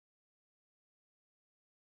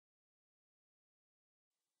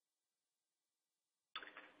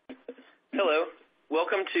Hello.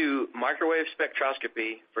 Welcome to Microwave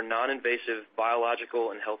Spectroscopy for Non-Invasive Biological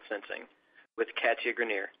and Health Sensing with Katia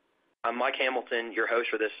Grenier. I'm Mike Hamilton, your host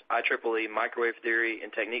for this IEEE Microwave Theory and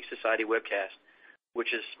Technique Society webcast,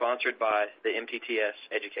 which is sponsored by the MTTS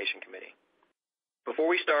Education Committee. Before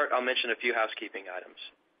we start, I'll mention a few housekeeping items.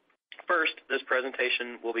 First, this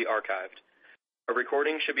presentation will be archived. A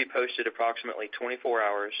recording should be posted approximately 24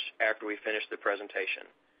 hours after we finish the presentation.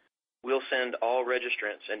 We'll send all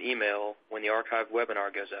registrants an email when the archived webinar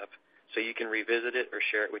goes up, so you can revisit it or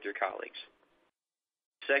share it with your colleagues.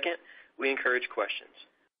 Second, we encourage questions.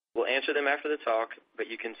 We'll answer them after the talk, but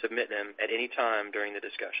you can submit them at any time during the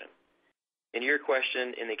discussion. Enter your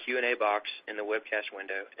question in the Q&A box in the webcast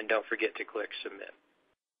window, and don't forget to click Submit.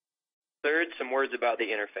 Third, some words about the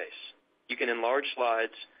interface. You can enlarge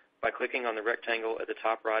slides by clicking on the rectangle at the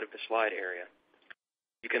top right of the slide area.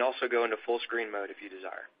 You can also go into full screen mode if you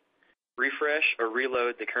desire. Refresh or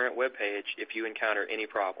reload the current web page if you encounter any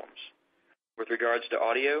problems. With regards to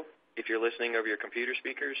audio, if you're listening over your computer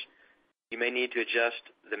speakers, you may need to adjust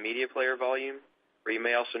the media player volume, or you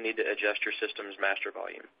may also need to adjust your system's master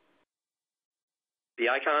volume.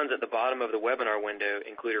 The icons at the bottom of the webinar window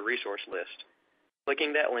include a resource list.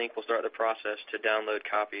 Clicking that link will start the process to download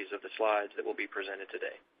copies of the slides that will be presented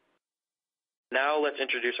today. Now let's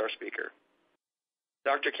introduce our speaker.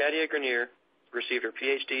 Dr. Katia Grenier received her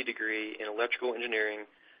PhD degree in electrical engineering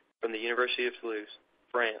from the University of Toulouse,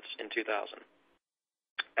 France in 2000.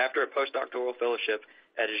 After a postdoctoral fellowship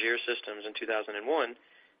at Agir Systems in 2001,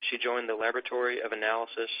 she joined the Laboratory of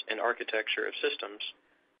Analysis and Architecture of Systems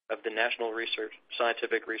of the National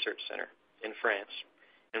Scientific Research Center in France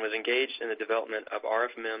and was engaged in the development of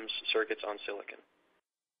RF MEMS circuits on silicon.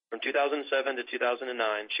 From 2007 to 2009,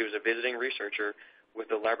 she was a visiting researcher with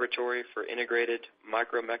the Laboratory for Integrated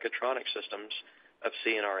Micromechatronic Systems of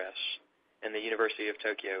CNRS and the University of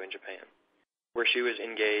Tokyo in Japan, where she was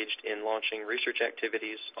engaged in launching research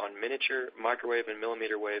activities on miniature microwave and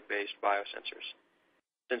millimeter wave-based biosensors.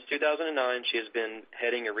 Since 2009, she has been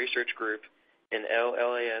heading a research group in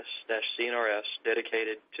LLAS-CNRS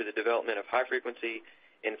dedicated to the development of high-frequency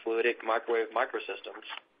and fluidic microwave microsystems.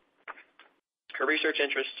 Her research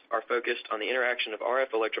interests are focused on the interaction of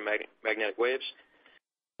RF electromagnetic waves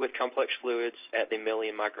with complex fluids at the milli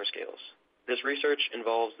and microscales. This research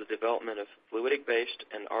involves the development of fluidic-based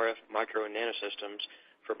and RF micro and nanosystems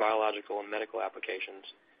for biological and medical applications,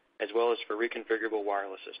 as well as for reconfigurable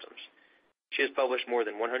wireless systems. She has published more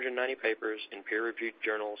than 190 papers in peer-reviewed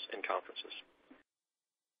journals and conferences.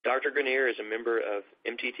 Dr. Grenier is a member of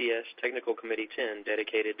MTTS Technical Committee 10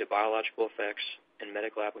 dedicated to biological effects and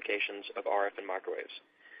medical applications of RF and microwaves.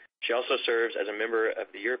 She also serves as a member of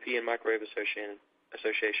the European Microwave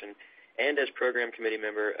Association and as program committee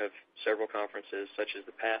member of several conferences such as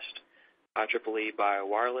the past IEEE Bio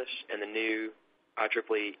Wireless and the new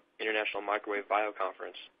IEEE International Microwave Bio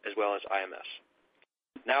Conference, as well as IMS.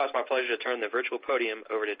 Now it's my pleasure to turn the virtual podium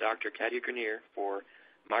over to Dr. Katia Grenier for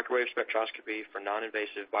Microwave Spectroscopy for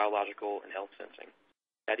Non-Invasive Biological and Health Sensing.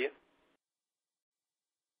 Katia?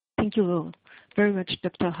 Thank you very much,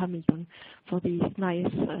 Dr. Hamilton, for this nice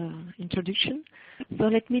introduction. So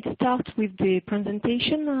let me start with the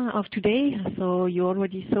presentation of today. So you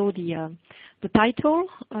already saw the title.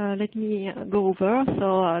 Let me go over.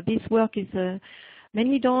 So this work is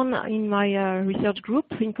mainly done in my research group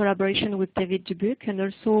in collaboration with David Dubuc and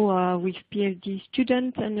also with PhD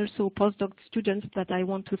students and also postdoc students that I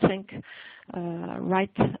want to thank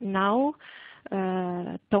right now.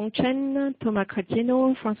 Tong Chen, Thomas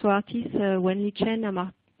Cretieno, François Artis, Wenli Chen,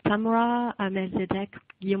 Amar Tamra, Amel Zedek,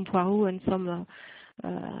 Guillaume Poirot, and some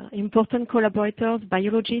important collaborators,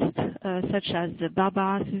 biologists such as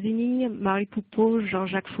Barbara Susini, Marie Poupeau,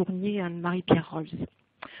 Jean-Jacques Fournier, and Marie-Pierre Rolls.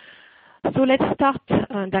 So let's start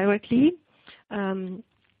directly.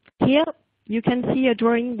 Here you can see a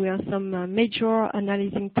drawing where some major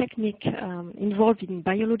analyzing techniques involved in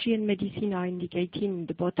biology and medicine are indicated in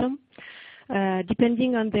the bottom,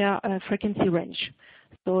 depending on their frequency range.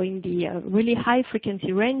 So in the really high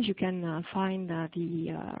frequency range, you can find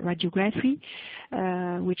the radiography,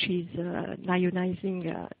 which is an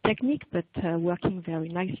ionizing technique, but working very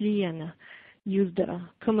nicely and used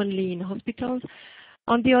commonly in hospitals.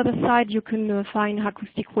 On the other side, you can find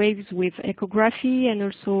acoustic waves with echography and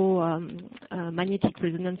also magnetic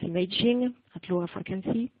resonance imaging at lower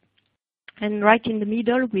frequency. And right in the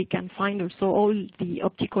middle, we can find also all the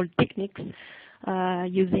optical techniques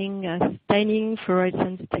using staining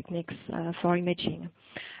fluorescence techniques for imaging,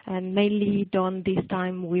 and mainly done this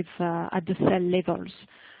time with at the cell levels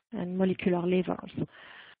and molecular levels.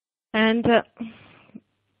 And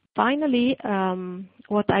Finally,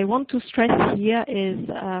 what I want to stress here is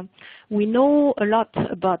we know a lot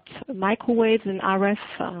about microwaves and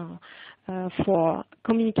RF for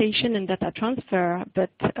communication and data transfer, but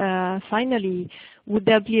finally, would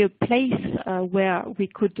there be a place where we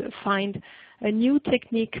could find a new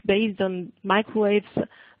technique based on microwaves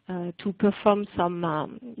to perform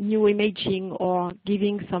some new imaging or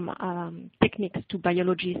giving some techniques to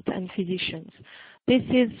biologists and physicians? This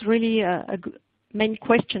is really a main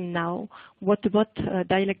question now. What about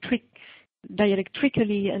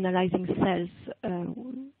dielectrically analyzing cells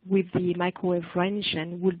with the microwave range,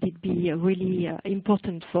 and would it be really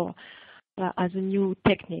important for as a new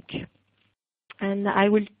technique? And I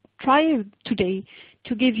will try today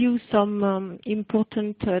to give you some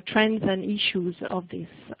important trends and issues of this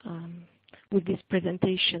with this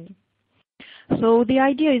presentation. So the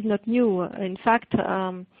idea is not new. In fact,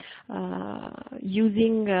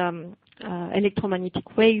 using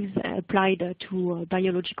electromagnetic waves applied to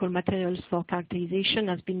biological materials for characterization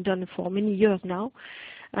has been done for many years now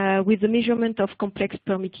with the measurement of complex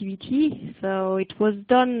permittivity. So it was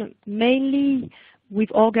done mainly with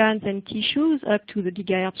organs and tissues up to the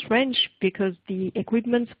gigahertz range because the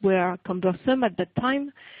equipments were cumbersome at that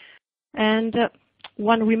time. And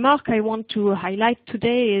one remark I want to highlight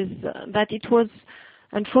today is that it was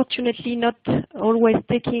unfortunately not always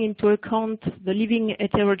taking into account the living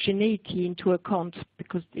heterogeneity into account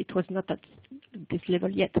because it was not at this level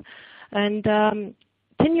yet. And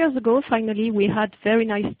 10 years ago, finally, we had very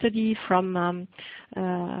nice study from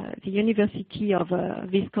the University of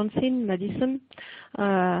Wisconsin, Madison,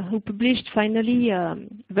 who published finally a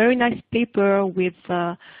very nice paper with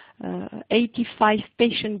 85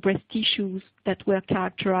 patient breast tissues that were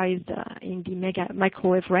characterized in the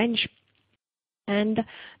microwave range. And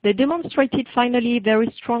they demonstrated finally very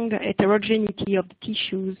strong heterogeneity of the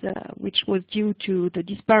tissues, which was due to the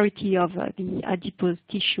disparity of the adipose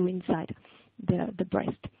tissue inside the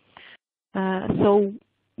breast. So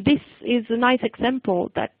this is a nice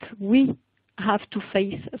example that we have to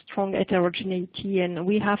face a strong heterogeneity, and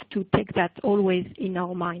we have to take that always in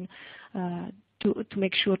our mind to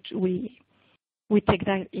make sure we take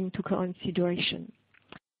that into consideration.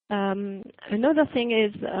 Another thing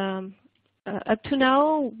is, up to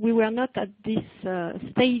now, we were not at this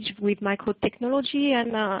stage with microtechnology,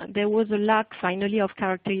 and there was a lack finally of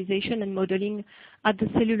characterization and modeling at the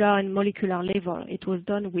cellular and molecular level. It was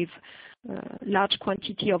done with large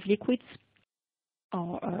quantity of liquids,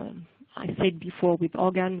 or I said before, with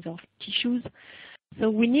organs or tissues. So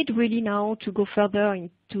we need really now to go further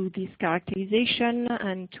into this characterization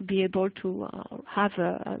and to be able to have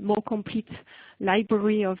a more complete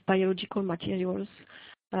library of biological materials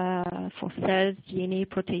for cells, DNA,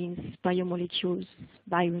 proteins, biomolecules,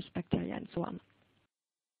 virus, bacteria, and so on.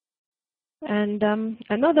 And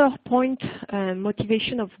another point,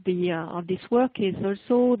 motivation of this work is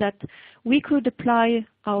also that we could apply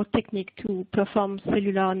our technique to perform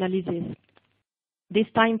cellular analysis, this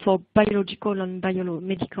time for biological and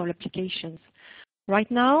biomedical applications. Right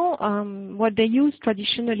now, what they use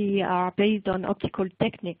traditionally are based on optical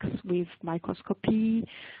techniques with microscopy,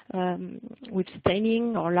 with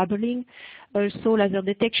staining or labeling, also laser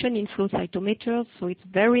detection in flow cytometers, so it's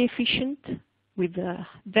very efficient with a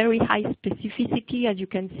very high specificity, as you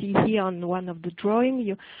can see here on one of the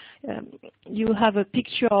drawings. You have a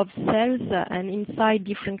picture of cells and inside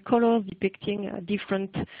different colors depicting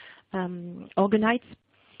different organoids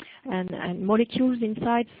and molecules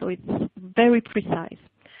inside, so it's very precise.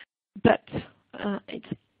 But it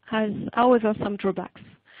has, however, some drawbacks.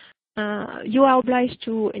 You are obliged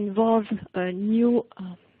to involve new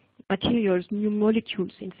materials, new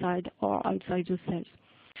molecules inside or outside the cells.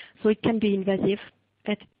 So it can be invasive.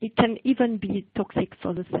 It can even be toxic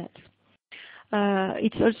for the cells.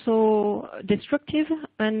 It's also destructive,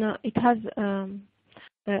 and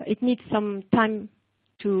it needs some time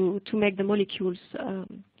to make the molecules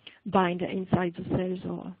bind inside the cells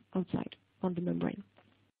or outside on the membrane.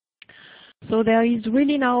 So there is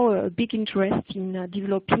really now a big interest in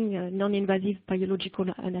developing non-invasive biological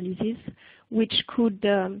analysis, which could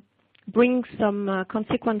bring some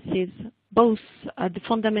consequences both at the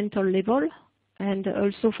fundamental level and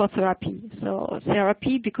also for therapy. So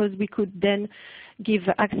therapy, because we could then give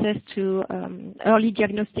access to early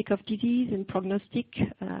diagnostic of disease and prognostic,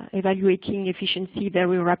 evaluating efficiency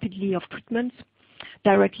very rapidly of treatments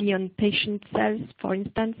directly on patient cells, for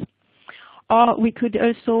instance. Or we could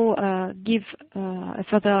also give a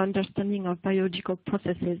further understanding of biological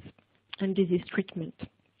processes and disease treatment.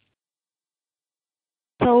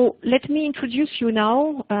 So let me introduce you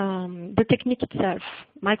now the technique itself,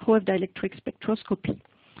 microwave dielectric spectroscopy.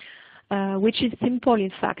 which is simple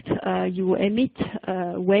in fact. You emit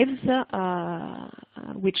waves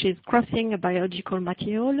which is crossing a biological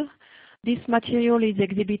material. This material is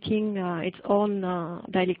exhibiting its own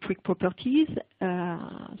dielectric properties,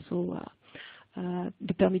 the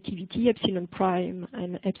permittivity, epsilon prime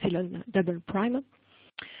and epsilon double prime.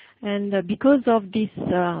 And because of this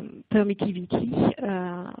permittivity,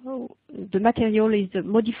 the material is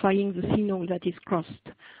modifying the signal that is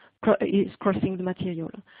crossing the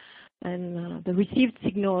material. And the received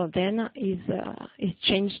signal then is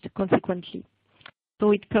changed consequently.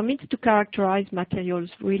 So it permits to characterize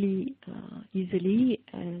materials really easily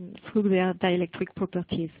and through their dielectric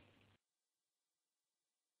properties.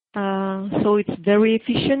 So it's very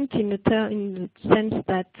efficient in the sense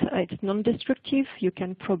that it's non-destructive. You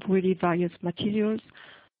can probe really various materials,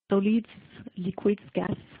 solids, liquids,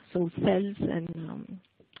 gas, so cells and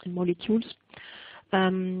molecules.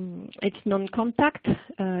 It's non-contact.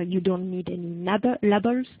 You don't need any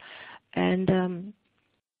labels. And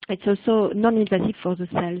it's also non-invasive for the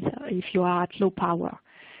cells if you are at low power.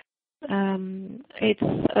 It's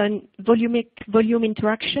a volume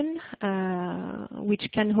interaction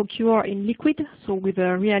which can occur in liquid, so with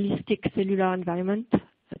a realistic cellular environment.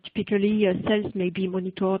 Typically, cells may be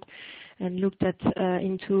monitored and looked at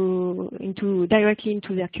directly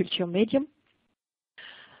into their culture medium.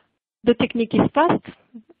 The technique is fast,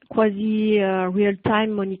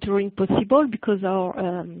 quasi-real-time monitoring possible because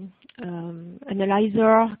our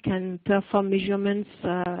analyzer can perform measurements.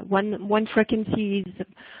 One frequency is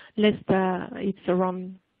it's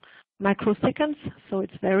around microseconds, so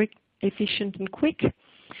it's very efficient and quick.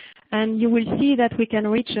 And you will see that we can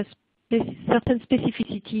reach a certain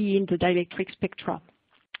specificity in the dielectric spectra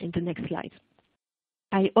in the next slide.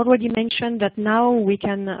 I already mentioned that now we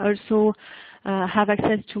can also have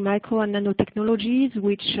access to micro and nanotechnologies,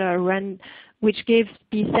 which gives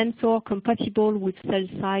the sensor compatible with cell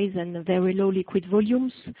size and very low liquid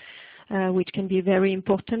volumes, which can be very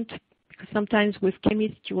important because sometimes with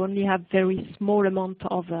chemists you only have very small amount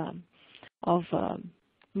of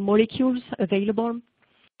molecules available.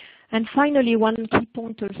 And finally, one key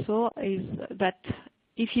point also is that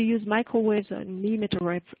if you use microwaves and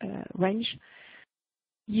millimeterwave range,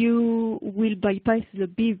 you will bypass the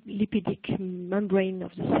bi-lipidic membrane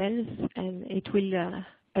of the cells, and it will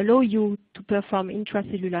allow you to perform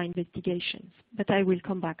intracellular investigations. But I will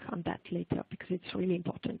come back on that later because it's really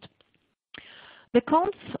important. The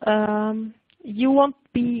cons, you won't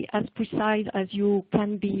be as precise as you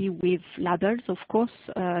can be with labels, of course,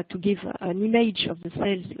 to give an image of the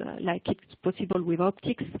cells like it's possible with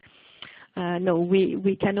optics. No,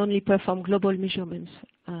 we can only perform global measurements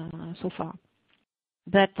so far.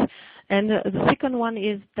 And the second one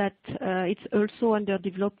is that it's also under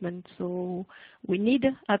development, so we need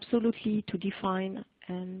absolutely to define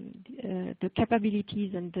the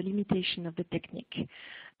capabilities and the limitation of the technique.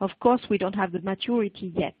 Of course, we don't have the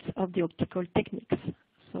maturity yet of the optical techniques,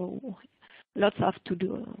 so lots have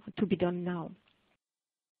to be done now.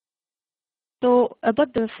 So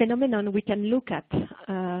about the phenomenon we can look at,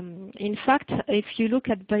 in fact, if you look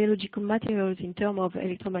at biological materials in terms of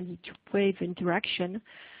electromagnetic wave interaction,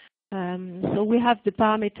 so we have the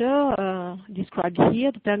parameter described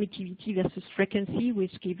here, the permittivity versus frequency,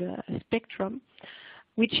 which give a spectrum,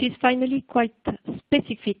 which is finally quite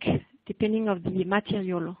specific depending on the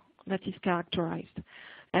material that is characterized.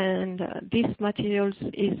 And this materials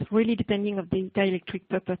is really depending on the dielectric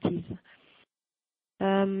properties.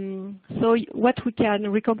 So what we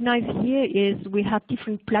can recognize here is we have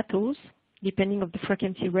different plateaus depending on the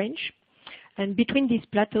frequency range. And between these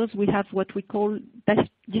plateaus, we have what we call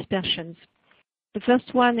dispersions. The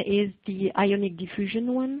first one is the ionic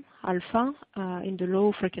diffusion one, alpha, in the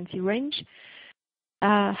low frequency range.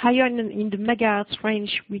 Higher in the megahertz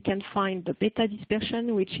range, we can find the beta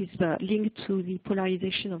dispersion, which is linked to the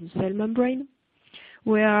polarization of the cell membrane.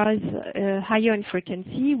 Whereas higher in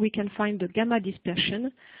frequency, we can find the gamma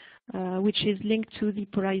dispersion, which is linked to the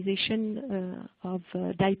polarization of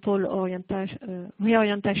dipole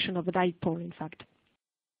reorientation of a dipole, in fact.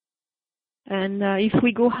 And if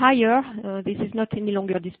we go higher, this is not any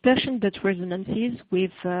longer dispersion, but resonances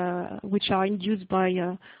with, which are induced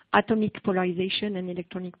by atomic polarization and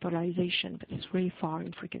electronic polarization, but it's really far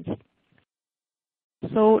in frequency.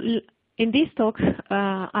 So in this talk,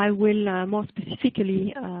 I will more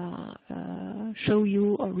specifically show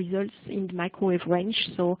you results in the microwave range.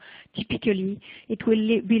 So typically, it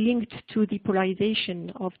will be linked to the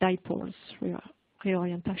polarization of dipoles,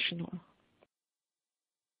 reorientational.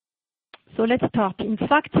 So let's start. In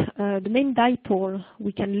fact, the main dipole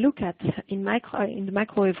we can look at in the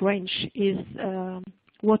microwave range is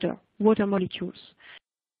water molecules.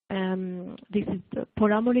 This is the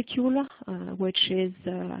polar molecule, which is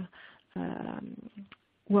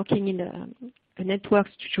working in a network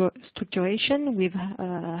structuration with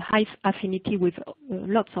high affinity with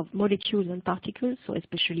lots of molecules and particles, so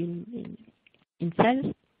especially in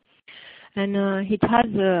cells. And it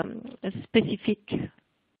has a specific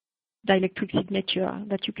dielectric signature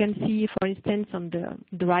that you can see, for instance, on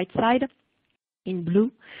the right side in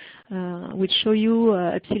blue, which show you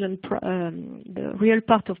epsilon, the real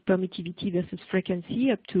part of permittivity versus frequency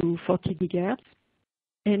up to 40 gigahertz.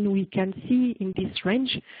 And we can see in this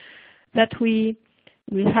range that we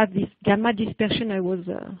have this gamma dispersion I was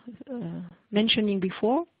mentioning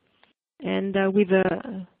before, and with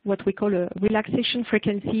what we call a relaxation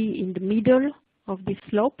frequency in the middle of this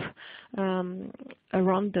slope,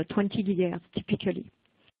 around 20 gigahertz typically.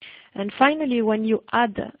 And finally, when you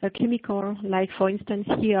add a chemical, like for instance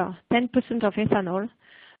here, 10% of ethanol,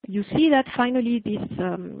 you see that finally this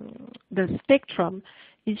the spectrum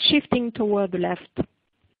is shifting toward the left.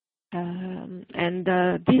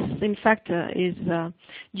 This, in fact, is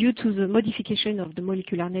due to the modification of the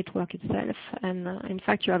molecular network itself. And in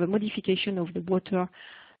fact, you have a modification of the water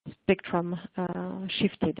spectrum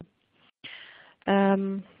shifted.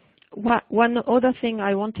 One other thing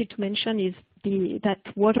I wanted to mention is that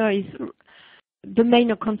water is the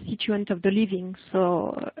main constituent of the living.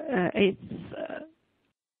 So it's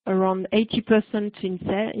around 80%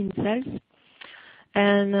 in cells.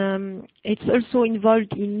 And it's also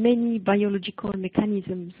involved in many biological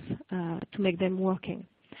mechanisms to make them working.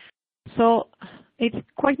 So it's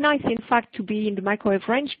quite nice, in fact, to be in the microwave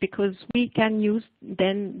range because we can use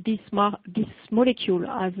then this molecule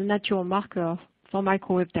as a natural marker for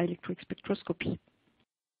microwave dielectric spectroscopy.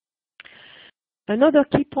 Another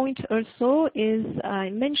key point also is, I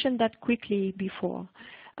mentioned that quickly before,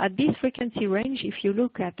 at this frequency range, if you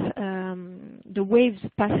look at the waves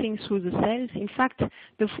passing through the cells, in fact,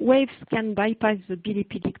 the waves can bypass the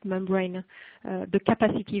bi-lipidic membrane, the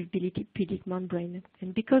capacitive bi-lipidic membrane.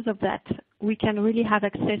 And because of that, we can really have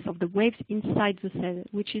access of the waves inside the cell,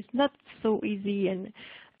 which is not so easy and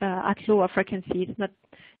at lower frequency.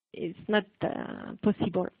 It's not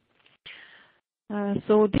possible.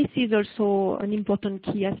 So this is also an important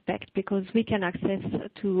key aspect because we can access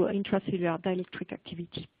to intracellular dielectric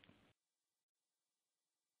activity.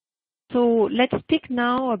 So let's speak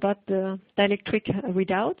now about the dielectric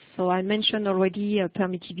readouts. So I mentioned already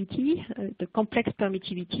permittivity, the complex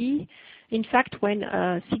permittivity. In fact, when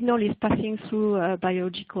a signal is passing through a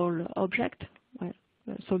biological object,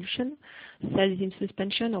 solution, cells in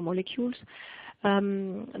suspension or molecules,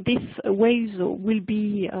 these waves will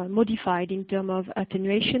be modified in terms of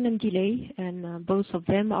attenuation and delay, and both of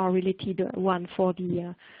them are related, one for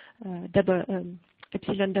the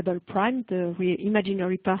epsilon double prime, the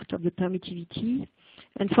imaginary part of the permittivity,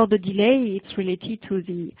 and for the delay it's related to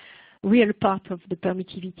the real part of the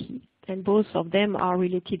permittivity, and both of them are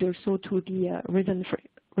related also to the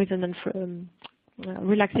resonance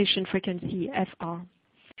relaxation frequency FR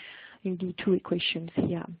in the two equations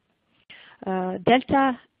here.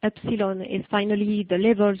 Delta epsilon is finally the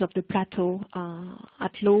levels of the plateau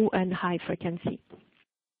at low and high frequency.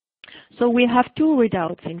 So we have two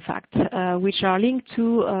readouts, in fact, which are linked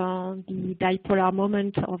to the dipolar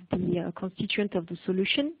moment of the constituent of the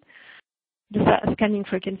solution, the scanning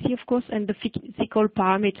frequency, of course, and the physical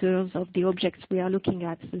parameters of the objects we are looking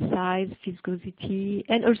at, the size, viscosity,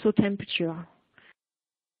 and also temperature.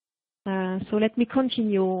 So let me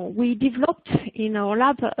continue. We developed in our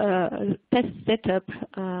lab a test setup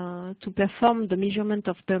to perform the measurement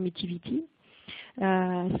of permittivity,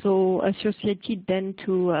 so associated then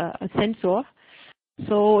to a sensor.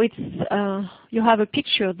 So it's you have a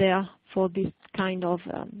picture there for this kind of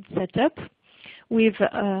setup with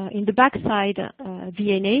in the backside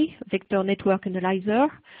VNA, vector network analyzer,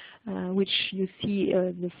 which you see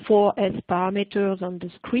the 4S parameters on the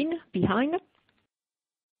screen behind.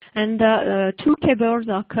 And two cables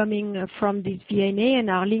are coming from this VNA and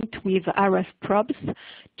are linked with RF probes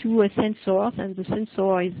to a sensor. And the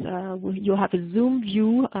sensor is, you have a zoom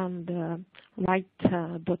view on the right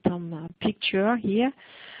bottom picture here.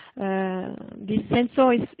 This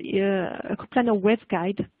sensor is a planar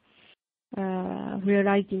waveguide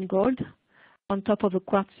realized in gold on top of a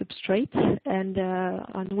quartz substrate, and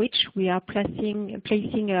on which we are placing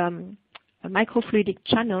a microfluidic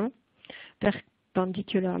channel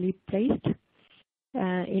perpendicularly placed,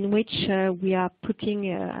 in which we are putting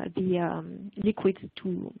the liquids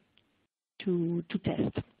to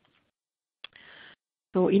test.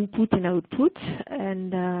 So input and output,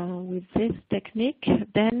 and with this technique,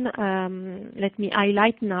 then let me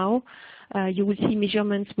highlight now you will see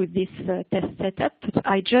measurements with this test setup.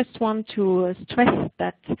 I just want to stress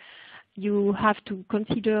that you have to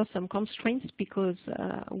consider some constraints because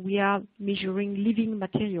we are measuring living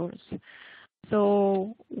materials.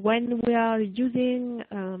 So when we are using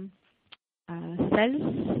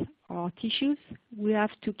cells or tissues, we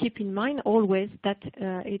have to keep in mind always that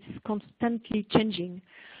it's constantly changing.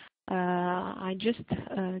 I just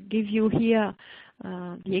give you here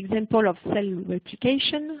the example of cell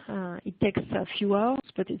replication. It takes a few hours,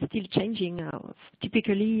 but it's still changing.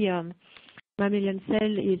 Typically, mammalian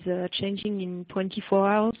cell is changing in 24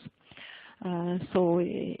 hours, so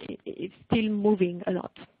it's still moving a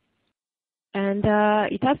lot. And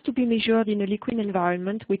it has to be measured in a liquid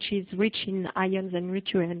environment which is rich in ions and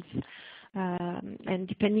nutrients. And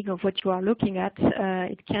depending on what you are looking at,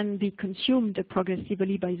 it can be consumed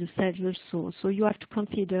progressively by the cells also. So you have to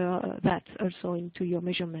consider that also into your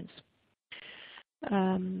measurements.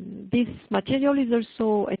 This material is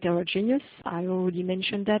also heterogeneous. I already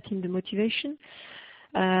mentioned that in the motivation.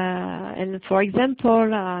 And for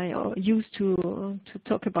example, I used to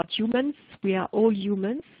talk about humans. We are all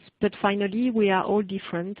humans, but finally we are all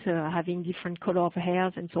different, having different color of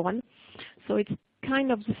hairs and so on. So it's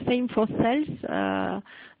kind of the same for cells.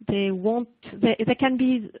 They can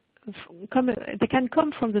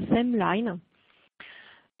come from the same line,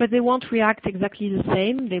 but they won't react exactly the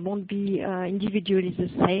same. They won't be individually the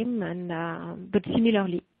same, and but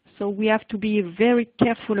similarly. So we have to be very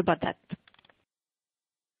careful about that.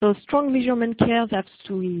 So strong measurement care has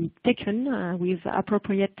to be taken with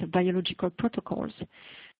appropriate biological protocols,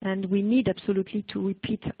 and we need absolutely to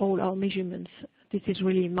repeat all our measurements. This is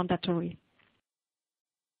really mandatory.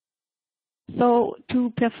 So to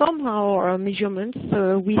perform our measurements,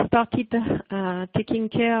 we started taking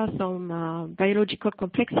care of some biological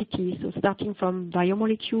complexities, so starting from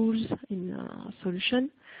biomolecules in solution,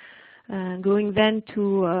 going then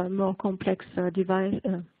to more complex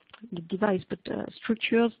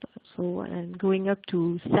structures, so and going up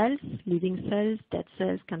to cells, living cells, dead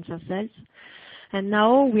cells, cancer cells. And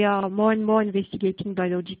now we are more and more investigating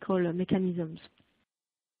biological mechanisms.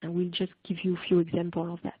 And we'll just give you a few examples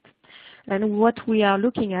of that. And what we are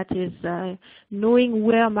looking at is knowing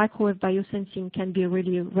where microwave biosensing can be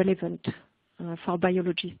really relevant for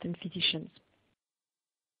biologists and physicians.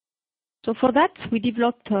 So for that, we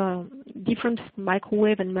developed different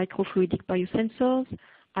microwave and microfluidic biosensors.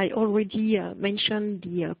 I already mentioned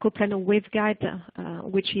the coplanar waveguide,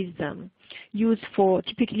 which is used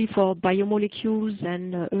typically for biomolecules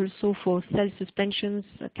and also for cell suspensions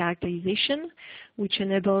characterization, which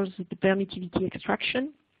enables the permittivity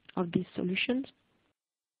extraction of these solutions.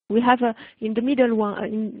 We have in the middle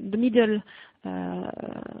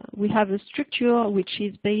we have a structure which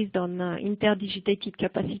is based on interdigitated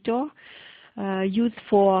capacitor used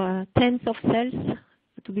for tens of cells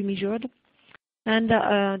to be measured. And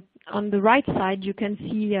on the right side, you can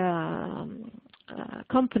see a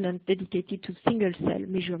component dedicated to single cell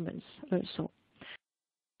measurements also.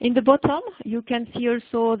 In the bottom, you can see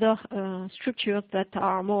also the structures that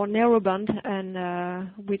are more narrowband and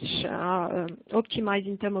which are optimized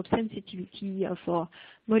in terms of sensitivity for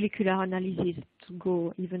molecular analysis to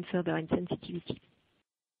go even further in sensitivity.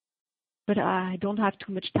 But I don't have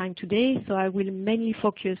too much time today, so I will mainly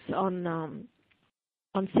focus on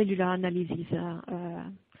cellular analysis.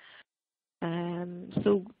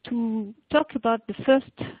 So to talk about the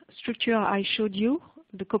first structure I showed you,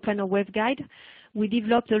 the coplanar waveguide, we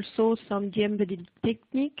developed also some de-embedded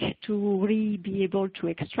technique to really be able to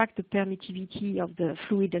extract the permittivity of the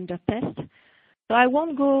fluid under test. So I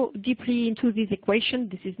won't go deeply into this equation.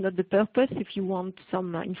 This is not the purpose. If you want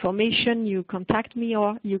some information, you contact me,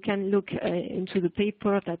 or you can look into the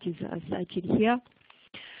paper that is cited here.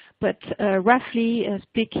 But roughly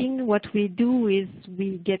speaking, what we do is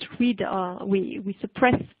we get rid, we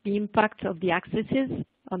suppress the impact of the accesses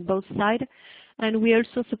on both sides, and we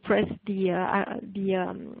also suppress the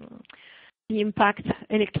impact,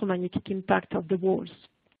 electromagnetic impact of the walls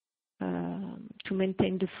to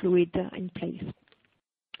maintain the fluid in place.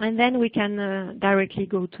 And then we can directly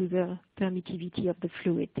go to the permittivity of the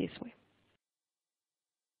fluid this way.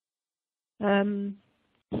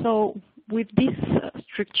 So with this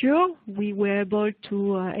structure, we were able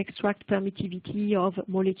to extract permittivity of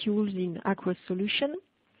molecules in aqueous solution.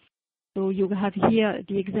 So you have here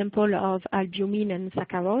the example of albumin and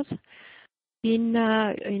saccharose. In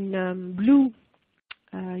blue,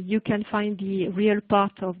 you can find the real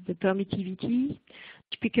part of the permittivity.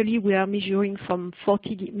 Typically, we are measuring from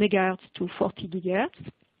 40 megahertz to 40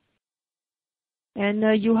 gigahertz. And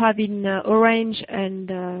you have in orange and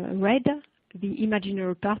red the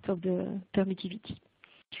imaginary part of the permittivity.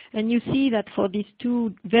 And you see that for these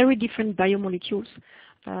two very different biomolecules,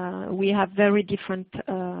 we have very different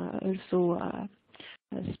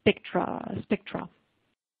spectra,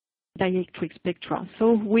 dielectric spectra.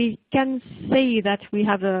 So we can say that we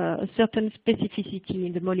have a certain specificity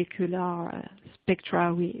in the molecular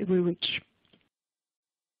spectra we reach.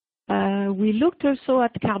 We looked also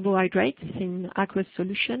at carbohydrates in aqueous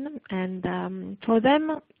solution, and for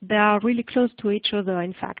them, they are really close to each other,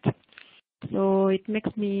 in fact. So it makes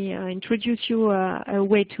me introduce you a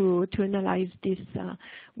way to analyze this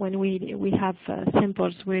when we have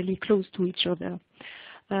samples really close to each other.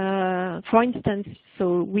 For instance,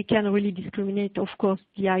 so we can really discriminate, of course,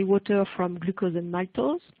 the eye water from glucose and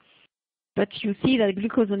maltose. But you see that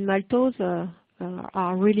glucose and maltose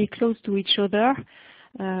are really close to each other,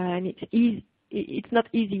 and it's not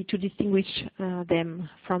easy to distinguish them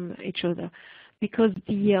from each other because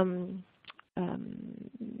the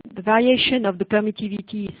variation of the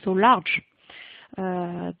permittivity is so large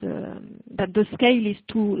that the scale is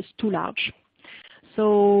too large.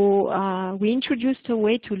 So we introduced a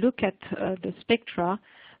way to look at the spectra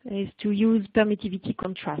is to use permittivity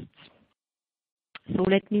contrasts. So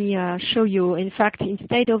let me show you. In fact,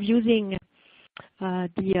 instead of using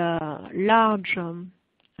the large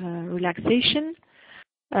relaxation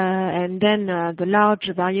and then the large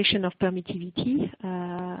variation of permittivity,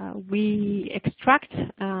 we extract,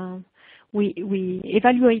 we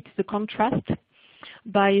evaluate the contrast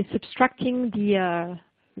by subtracting the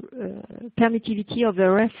permittivity of the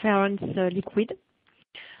reference liquid.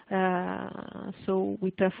 So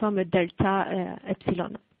we perform a delta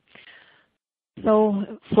epsilon. So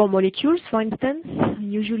for molecules, for instance,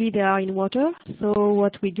 usually they are in water. So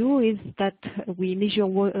what we do is that we measure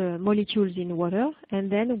molecules in water, and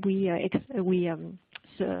then we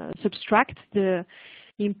subtract the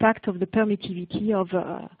impact of the permittivity of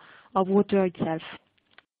water itself.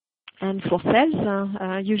 And for cells,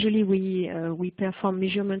 usually we perform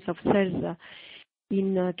measurements of cells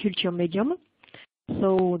in culture medium.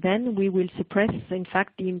 So then we will suppress, in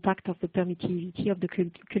fact, the impact of the permittivity of the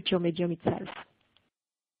culture medium itself.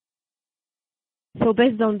 So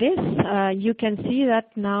based on this, you can see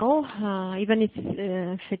that now, even if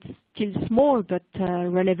it's still small but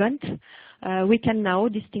relevant, we can now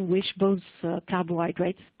distinguish both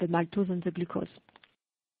carbohydrates, the maltose and the glucose.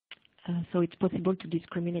 So it's possible to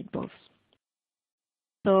discriminate both.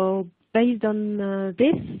 So based on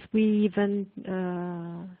this, we even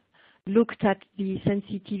looked at the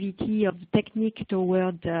sensitivity of the technique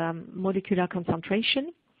toward molecular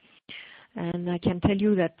concentration. And I can tell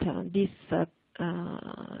you that this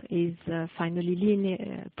is finally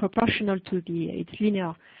proportional to it's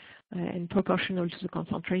linear and proportional to the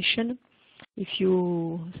concentration. If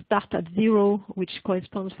you start at 0, which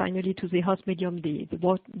corresponds finally to the host medium, the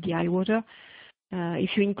eye water,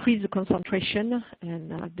 if you increase the concentration,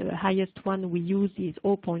 and the highest one we use is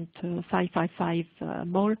 0.555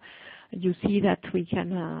 mole, you see that we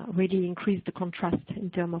can really increase the contrast in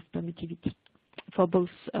terms of permittivity for both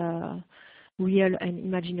real and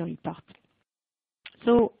imaginary part.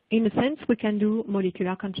 So in a sense, we can do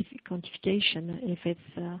molecular quantification if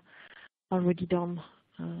it's already done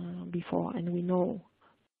before and we know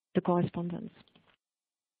the correspondence.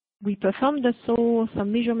 We performed also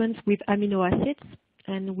some measurements with amino acids,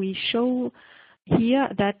 and we show here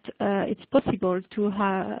that it's possible to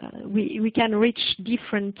have, we can reach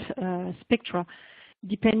different spectra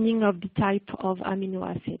depending on the type of amino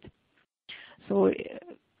acid. So,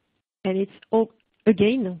 and it's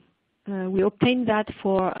again, we obtain that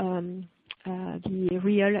for the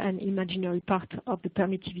real and imaginary part of the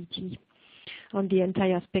permittivity on the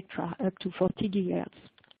entire spectra up to 40 gigahertz.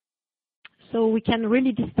 So we can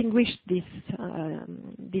really distinguish this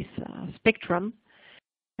spectrum,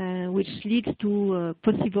 which leads to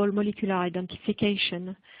possible molecular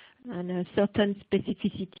identification and a certain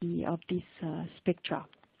specificity of this spectra.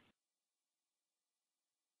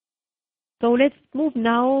 So let's move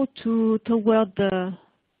now toward the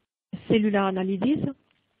cellular analysis.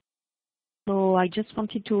 So I just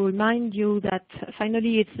wanted to remind you that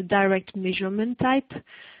finally it's a direct measurement type.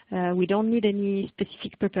 We don't need any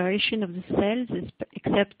specific preparation of the cells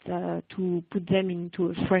except to put them into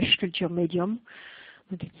a fresh culture medium,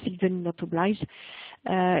 but it's even not obliged.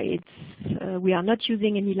 We are not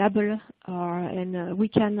using any label, and we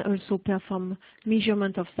can also perform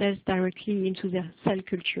measurement of cells directly into the cell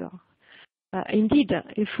culture. Indeed,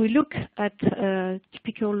 if we look at a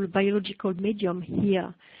typical biological medium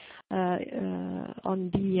here, on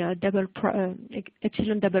the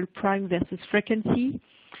epsilon double prime versus frequency,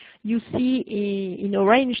 you see in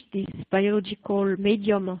orange this biological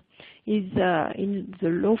medium is in the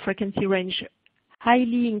low frequency range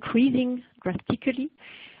highly increasing drastically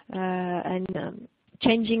and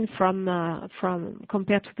changing from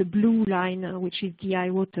compared to the blue line, which is the eye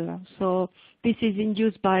water. So this is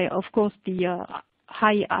induced by, of course, the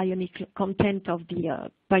high ionic content of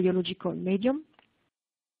the biological medium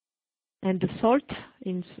and the salt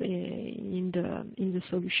in the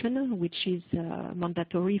solution, which is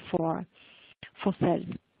mandatory for cells.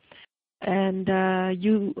 And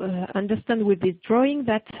you understand with this drawing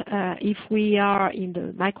that if we are in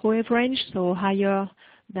the microwave range, so higher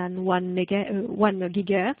than 1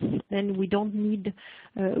 gigahertz, then we don't need,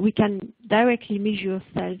 we can directly measure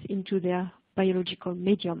cells into their biological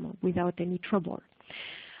medium without any trouble.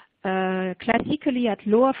 Classically, at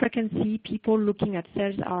lower frequency, people looking at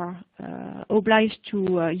cells are obliged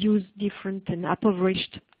to use different and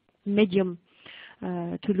impoverished medium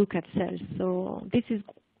to look at cells. So this is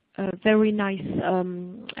a very nice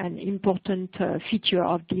and important feature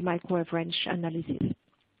of the microwave range analysis.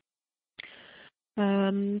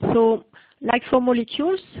 So, like for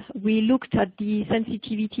molecules, we looked at the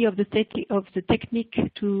sensitivity of the technique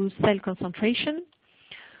to cell concentration.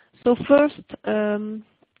 So first,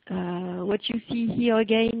 what you see here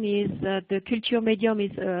again is the culture medium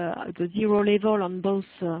is the zero level on both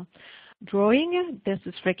drawing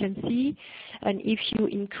versus frequency, and if you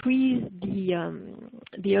increase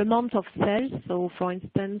the amount of cells, so for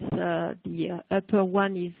instance the upper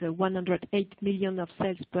one is 108 million of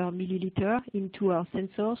cells per milliliter into our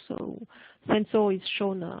sensor, so sensor is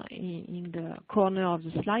shown in the corner of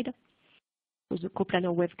the slide, so the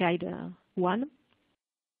coplanar waveguide one.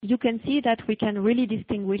 You can see that we can really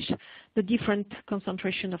distinguish the different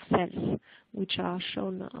concentration of cells, which are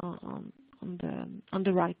shown on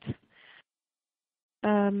the right.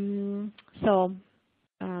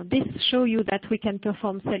 This shows you that we can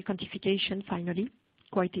perform cell quantification finally,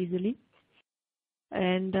 quite easily.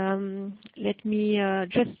 And let me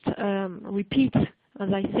just repeat,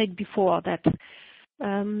 as I said before, that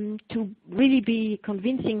to really be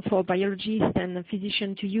convincing for biologists and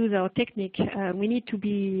physicians to use our technique, we need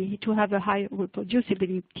to have a high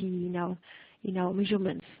reproducibility in our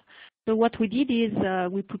measurements. So what we did is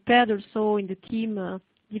we prepared also in the team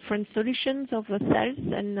different solutions of cells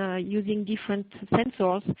and using different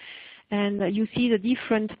sensors. And you see the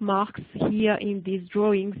different marks here in these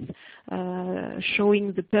drawings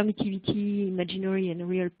showing the permittivity, imaginary and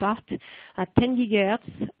real part at 10 gigahertz.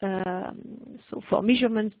 So for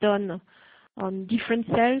measurements done on different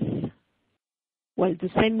cells, well, the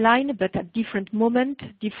same line, but at different moment,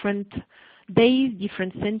 different days,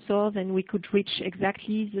 different sensors, and we could reach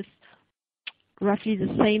exactly this, roughly the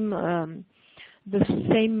same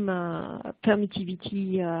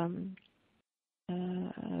permittivity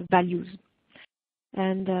values.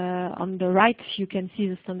 And on the right, you can see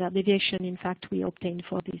the standard deviation, in fact, we obtained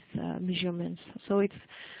for these measurements. So it's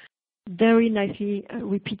very nicely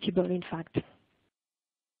repeatable, in fact.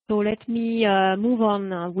 So let me move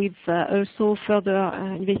on with also further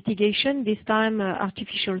investigation, this time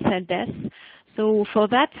artificial cell death. So for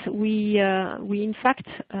that, we in fact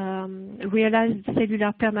realized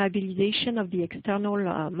cellular permeabilization of the external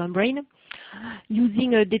membrane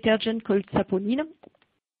using a detergent called saponin,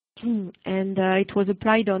 and it was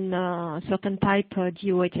applied on certain type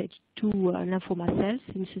DOH2 lymphoma cells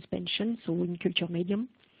in suspension, so in culture medium.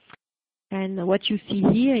 And what you see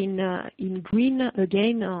here in green,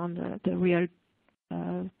 again on the real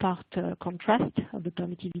part contrast of the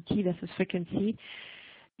permittivity versus frequency,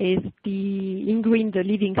 is in green the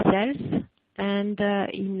living cells, and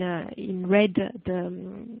in red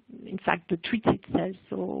in fact the treated cells,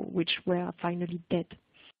 so which were finally dead.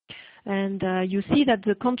 And you see that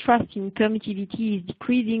the contrast in permittivity is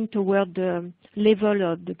decreasing toward the level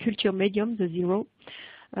of the culture medium, the zero,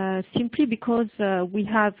 simply because we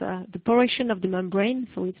have the poration of the membrane,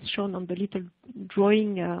 so it's shown on the little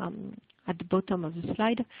drawing at the bottom of the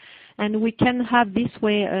slide, and we can have this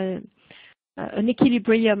way an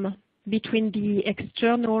equilibrium between the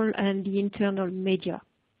external and the internal media,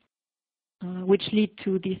 which lead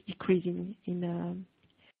to this decrease in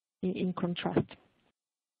contrast.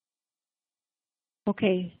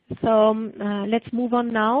 Okay, so let's move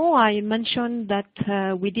on now. I mentioned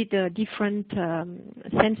that we did different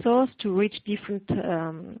sensors to reach different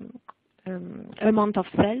amount of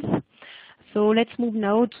cells. So let's move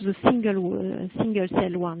now to the single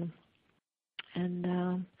cell one.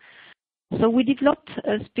 And so we developed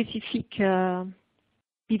a specific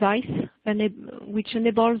device which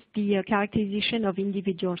enables the characterization of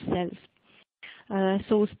individual cells.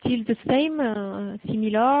 So still the same,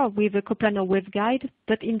 similar with a coplanar waveguide,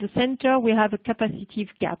 but in the center we have a capacitive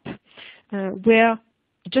gap where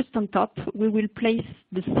just on top, we will place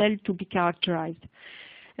the cell to be characterized.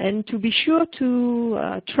 And to be sure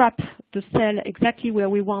to trap the cell exactly where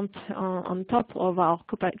we want on top of our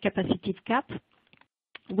capacitive cap,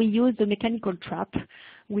 we use the mechanical trap,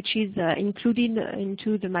 which is included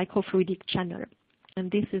into the microfluidic channel. And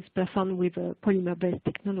this is performed with a polymer-based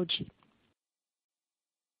technology.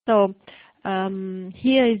 So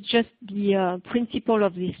here is just the principle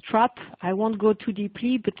of this trap. I won't go too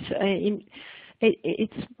deeply, but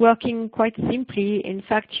it's working quite simply. In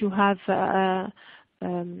fact, you have a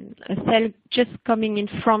cell just coming in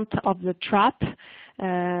front of the trap.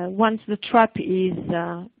 Once the trap is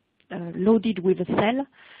loaded with a cell,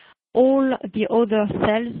 all the other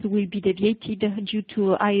cells will be deviated due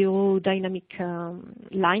to aerodynamic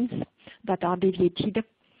lines that are deviated.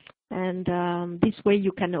 And this way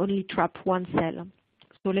you can only trap one cell.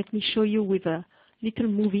 So let me show you with a little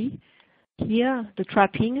movie here, the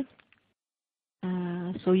trapping.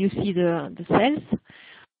 So you see the cells.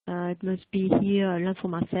 It must be here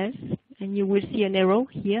lymphoma cells. And you will see an arrow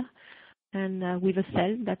here and with a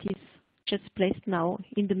cell that is just placed now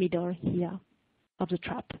in the middle here of the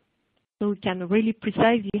trap. So we can really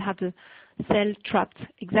precisely have the cell trapped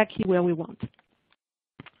exactly where we want.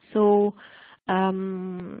 So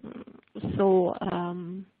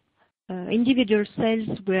individual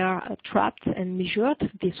cells were trapped and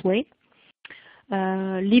measured this way,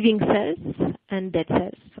 living cells and dead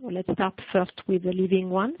cells. So let's start first with the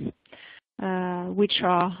living ones, which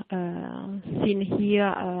are seen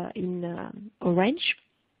here in orange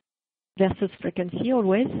versus frequency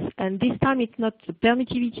always. And this time it's not the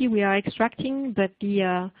permittivity we are extracting, but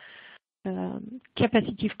the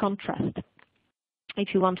capacitive contrast.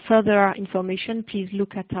 If you want further information, please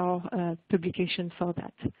look at our publication for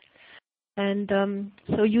that. And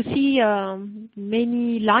so you see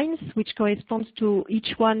many lines which corresponds to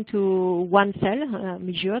each one to one cell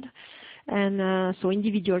measured, and so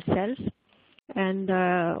individual cells. And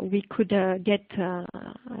we could get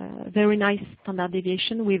very nice standard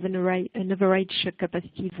deviation with an average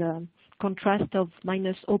capacitive contrast of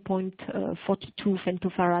minus 0.42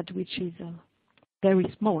 femtofarad, which is very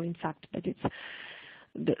small, in fact, but it's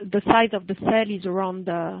the size of the cell is around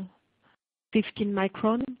 15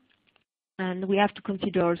 micron, and we have to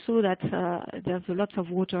consider also that there's a lot of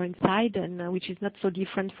water inside, and which is not so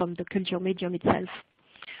different from the culture medium itself.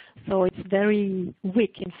 So it's very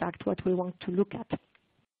weak, in fact, what we want to look at.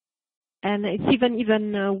 And it's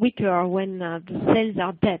even weaker when the cells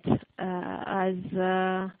are dead.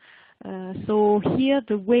 So here,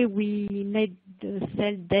 the way we made the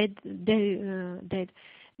cell dead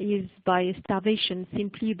is by starvation,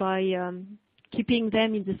 simply by keeping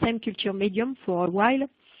them in the same culture medium for a while.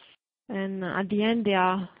 And at the end, they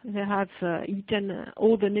have eaten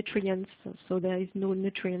all the nutrients, so there is no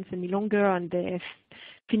nutrients any longer, and they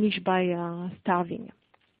finish by starving.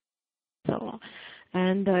 So,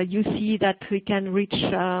 and you see that we can reach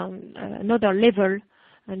another level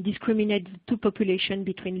and discriminate the two populations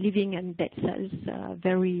between living and dead cells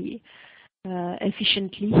very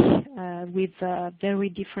efficiently with very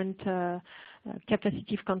different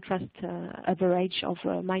capacitive contrast average of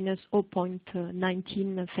minus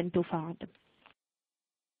 0.19 femtofarad.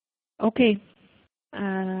 Okay.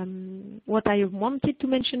 What I wanted to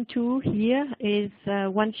mention too here is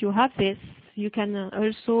once you have this, you can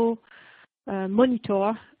also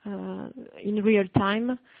monitor in real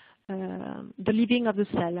time the living of the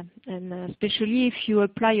cell, and especially if you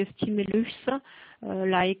apply a stimulus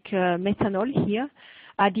like methanol here,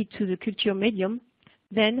 added to the culture medium,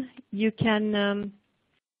 then you can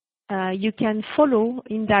follow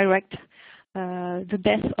indirect the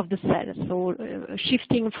death of the cell. So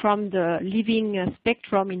shifting from the living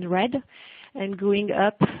spectrum in red and going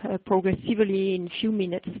up progressively in few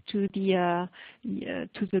minutes to the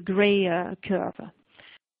gray curve.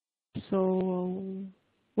 So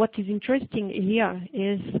what is interesting here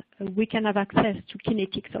is we can have access to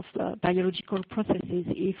kinetics of biological processes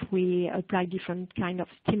if we apply different kind of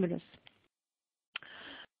stimulus.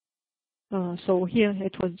 So here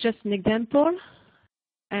it was just an example.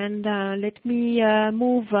 And let me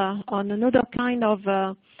move on another kind of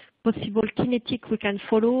possible kinetic we can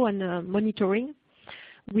follow and monitoring.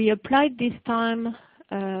 We applied this time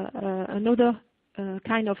another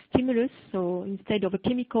kind of stimulus. So instead of a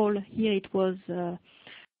chemical, here it was a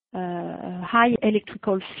high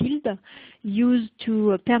electrical field used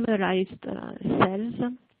to permeabilize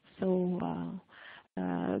cells. So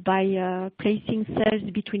by placing cells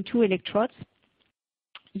between two electrodes,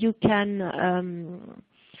 you can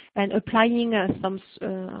and applying some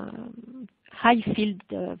high field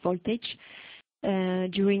voltage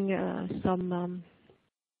during some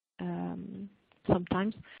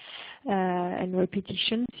sometimes and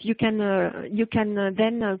repetitions, you can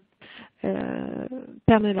then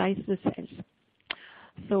thermalize the cells.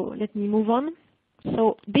 So let me move on.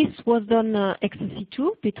 So this was done ex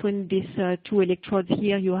situ between these two electrodes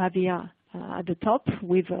here you have here at the top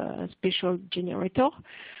with a special generator.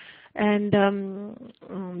 And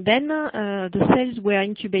then the cells were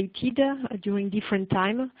incubated during different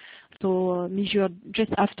time, so measured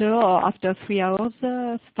just after or after 3 hours,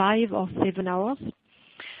 5 or 7 hours.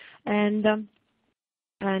 And then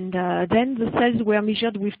the cells were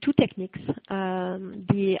measured with two techniques,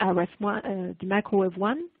 the RF1, the microwave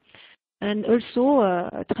one, and also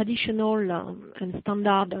a traditional and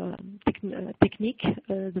standard technique,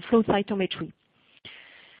 the flow cytometry.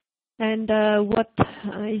 And what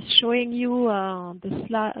is showing you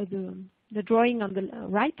the drawing on the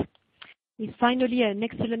right is finally an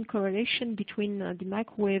excellent correlation between the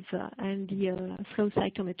microwave and the flow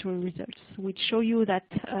cytometry results, which show you that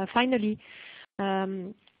finally,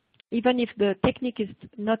 even if the technique is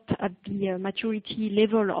not at the maturity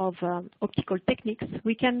level of optical techniques,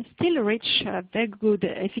 we can still reach very good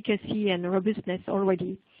efficacy and robustness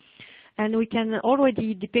already. And we can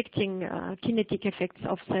already depicting kinetic effects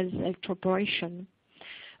of cells electroporation.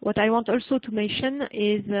 What I want also to mention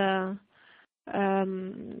is that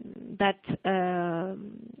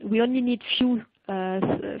we only need few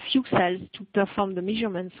cells to perform the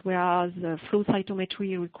measurements, whereas flow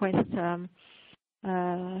cytometry requests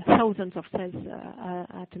thousands of cells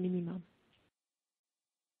at a minimum.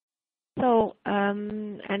 So,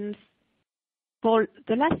 and for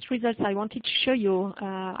the last results I wanted to show you,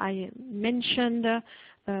 I mentioned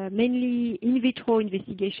mainly in vitro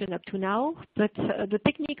investigation up to now, but the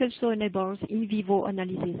technique also enables in vivo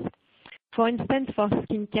analysis. For instance, for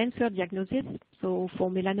skin cancer diagnosis, so for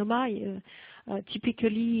melanoma,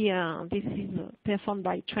 typically this is performed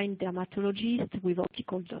by trained dermatologists with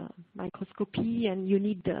optical microscopy, and you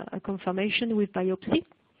need a confirmation with biopsy.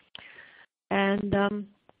 And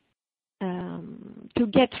to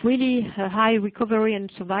get really a high recovery and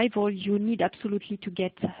survival, you need absolutely to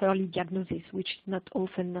get early diagnosis, which is not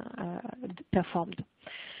often performed.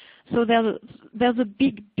 So there's a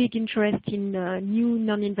big interest in new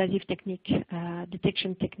non-invasive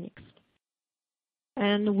detection techniques.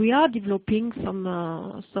 And we are developing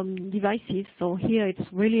some devices. So here it's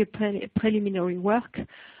really a preliminary work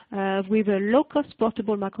with a low-cost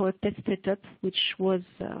portable microwave test setup, which was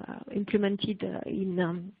implemented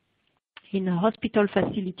in hospital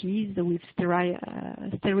facilities with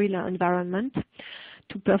sterile environment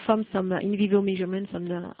to perform some in vivo measurements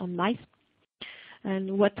on mice.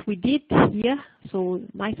 And what we did here, so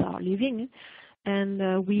mice are living,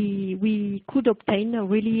 and we could obtain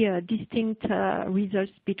really distinct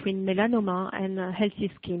results between melanoma and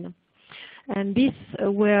healthy skin. And these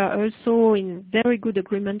were also in very good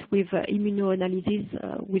agreement with immunoanalysis,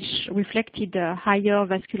 which reflected higher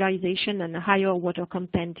vascularization and higher water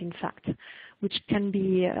content, in fact, which can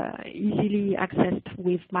be easily accessed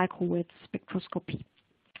with microwave spectroscopy.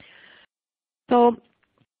 So,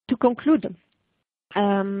 to conclude,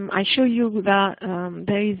 I show you that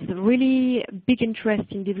there is really big interest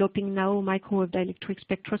in developing now microwave dielectric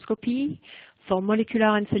spectroscopy for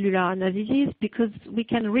molecular and cellular analysis, because we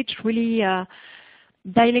can reach really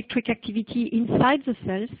dielectric activity inside the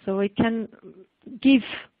cells, so it can give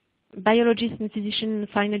biologists and physicians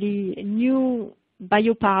finally new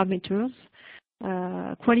bioparameters,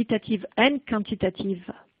 qualitative and quantitative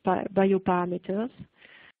bioparameters,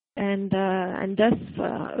 and thus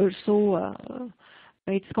also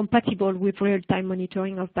it's compatible with real-time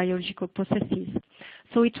monitoring of biological processes.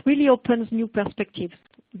 So it really opens new perspectives,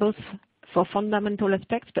 both for fundamental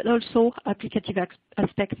aspects, but also applicative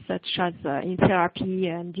aspects such as in therapy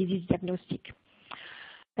and disease diagnostic.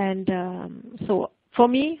 And so for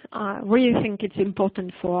me, I really think it's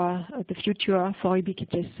important for the future for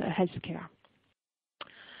ubiquitous healthcare.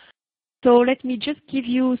 So let me just give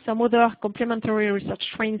you some other complementary research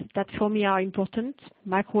trends that for me are important.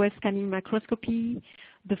 Microwave scanning microscopy,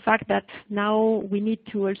 the fact that now we need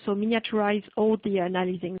to also miniaturize all the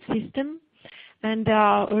analyzing system. And there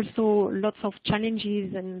are also lots of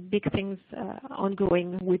challenges and big things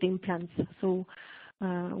ongoing with implants, so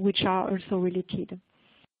which are also related.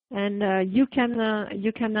 And you can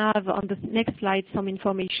have on the next slide some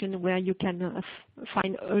information where you can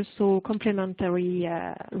find also complementary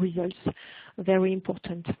results, very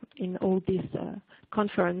important in all these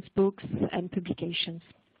conference books and publications.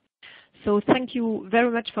 So thank you very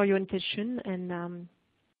much for your attention, and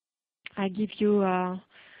I give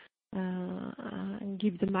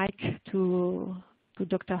the mic to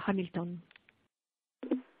Dr. Hamilton.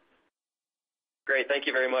 Great. Thank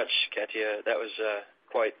you very much, Katia. That was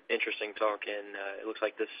quite interesting talk, and it looks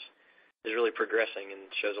like this is really progressing and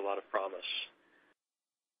shows a lot of promise.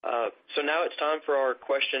 So now it's time for our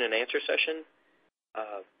question and answer session.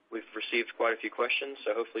 We've received quite a few questions,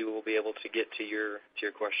 so hopefully we'll be able to get to your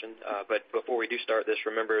question. But before we do start this,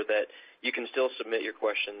 remember that you can still submit your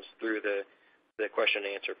questions through the question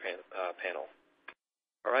and answer panel.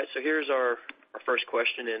 All right, so here's our first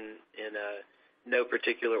question in no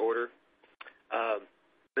particular order.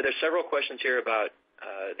 But there's several questions here about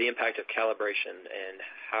the impact of calibration and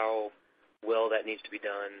how well that needs to be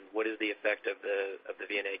done. What is the effect of the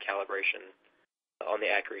VNA calibration on the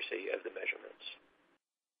accuracy of the measurements?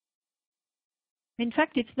 In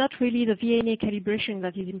fact, it's not really the VNA calibration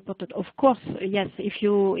that is important. Of course, yes, if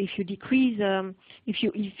you decrease,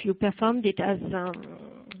 if you performed it as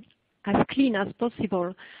clean as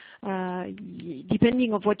possible,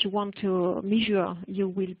 depending on what you want to measure, you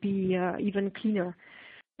will be even cleaner.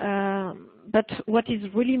 But what is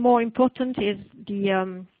really more important is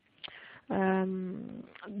the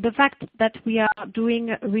fact that we are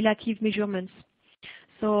doing relative measurements.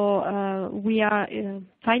 So we are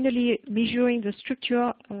finally measuring the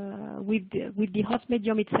structure with the host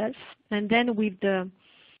medium itself, and then with the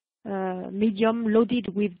medium loaded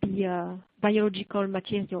with the biological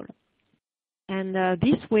material. And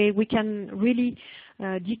this way we can really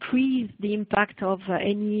decrease the impact of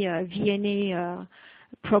any VNA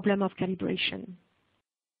problem of calibration.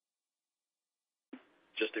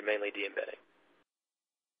 Just through mainly de-embedding?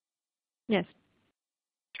 Yes.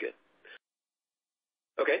 Good.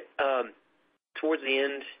 Okay. Towards the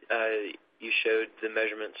end, you showed the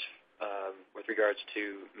measurements with regards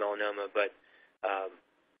to melanoma, but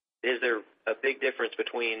is there a big difference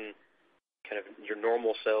between kind of your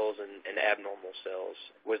normal cells and abnormal cells?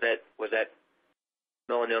 Was that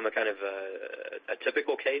melanoma kind of a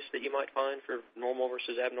typical case that you might find for normal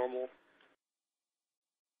versus abnormal?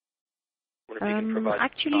 I wonder if you can provide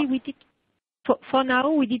actually, we did. For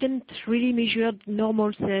now, we didn't really measure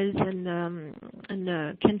normal cells and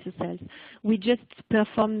cancer cells. We just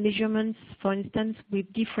performed measurements, for instance,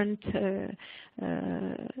 with different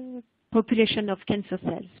population of cancer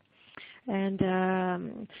cells.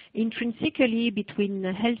 And intrinsically, between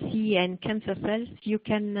healthy and cancer cells, you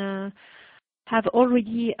can have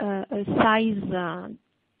already a size,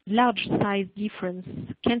 large size difference.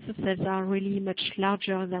 Cancer cells are really much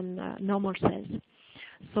larger than normal cells.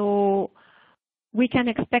 So we can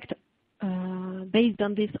expect, based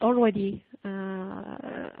on this already,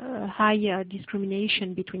 a higher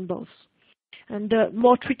discrimination between both. And the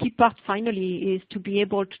more tricky part, finally, is to be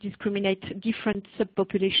able to discriminate different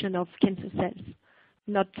subpopulation of cancer cells,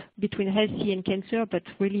 not between healthy and cancer, but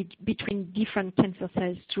really between different cancer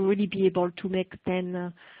cells to really be able to make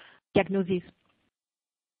then diagnosis.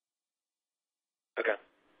 Okay.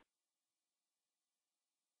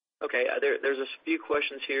 Okay, there's a few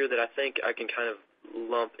questions here that I think I can kind of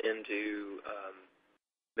lump into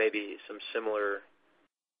maybe some similar,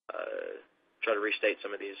 try to restate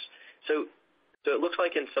some of these. So it looks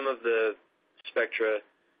like in some of the spectra,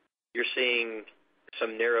 you're seeing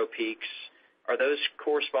some narrow peaks. Are those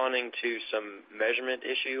corresponding to some measurement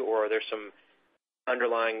issue, or are there some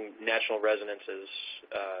underlying natural resonances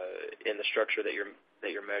in the structure that you're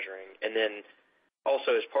measuring? And then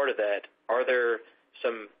also as part of that, are there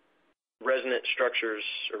some resonant structures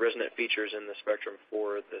or resonant features in the spectrum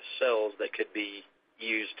for the cells that could be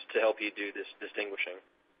used to help you do this distinguishing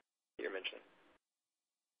that you're mentioning?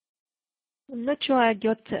 I'm not sure I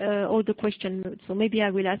got all the questions, so maybe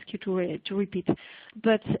I will ask you to repeat.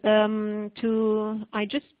 But I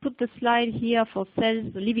just put the slide here for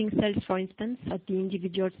cells, living cells, for instance, at the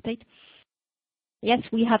individual state. Yes,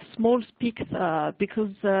 we have small peaks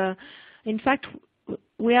because, in fact,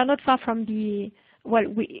 we are not far from the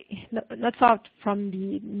not far from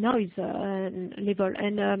the noise level,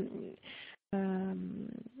 and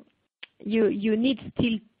you need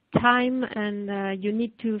still time, and you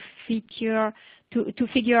need to figure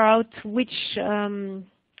out which EF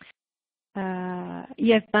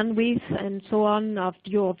bandwidth and so on of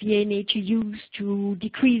your VNA to use to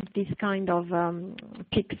decrease this kind of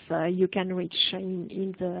peaks you can reach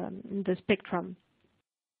in the spectrum.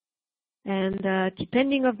 And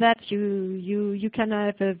depending on that, you can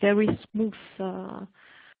have a very smooth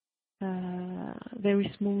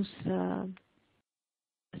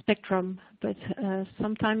spectrum, but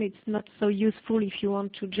sometimes it's not so useful if you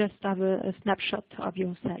want to just have a snapshot of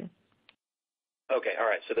your cell. Okay, all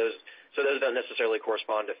right. So those don't necessarily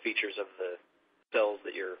correspond to features of the cells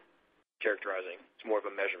that you're characterizing. It's more of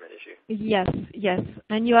a measurement issue. Yes,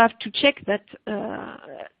 and you have to check that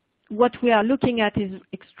what we are looking at is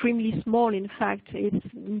extremely small. In fact, it's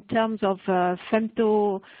in terms of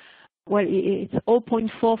femto. Well, it's 0.4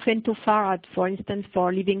 femtofarad, for instance,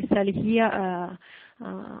 for living cell here,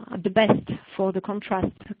 at the best for the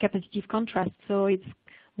contrast, capacitive contrast. So it's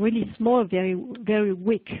really small, very, very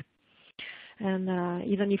weak. And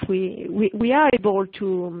even if we are able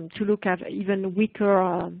to look at even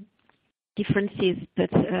weaker differences, but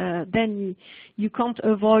then you can't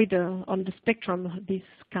avoid on the spectrum this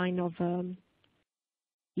kind of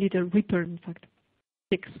little ripple, in fact,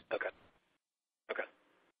 sticks. Okay.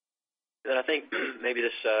 Then I think maybe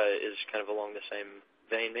this is kind of along the same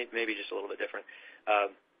vein, maybe just a little bit different.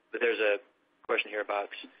 But there's a question here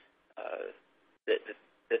about that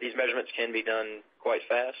these measurements can be done quite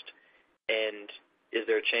fast, and is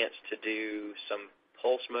there a chance to do some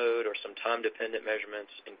pulse mode or some time-dependent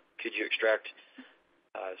measurements, and could you extract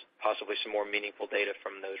possibly some more meaningful data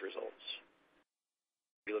from those results?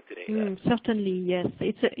 Have you looked at any of that? Certainly, yes.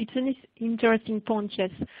 It's an interesting point,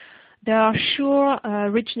 yes. There are sure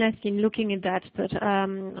richness in looking at that, but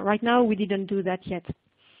right now we didn't do that yet.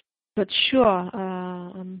 But sure,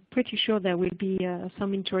 I'm pretty sure there will be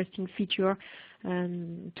some interesting feature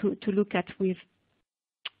to look at with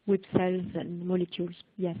cells and molecules.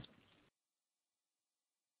 Yes.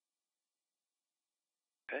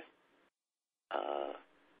 Okay.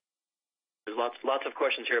 There's lots of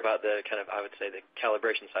questions here about the kind of, I would say, the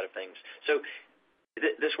calibration side of things. So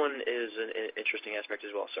this one is an interesting aspect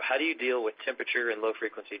as well. So how do you deal with temperature and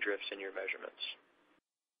low-frequency drifts in your measurements?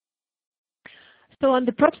 So on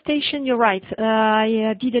the probe station, you're right.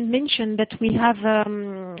 I didn't mention that we have a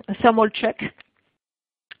thermal check.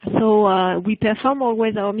 So we perform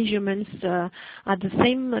always our measurements at the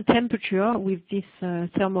same temperature with this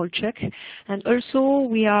thermal check. And also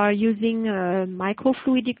we are using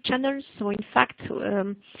microfluidic channels. So in fact,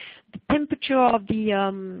 the temperature of the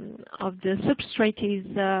substrate is,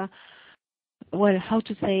 well, how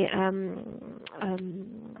to say,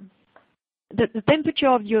 the temperature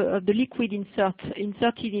of the liquid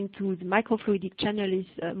inserted into the microfluidic channel is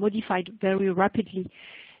modified very rapidly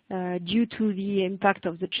due to the impact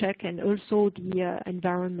of the check and also the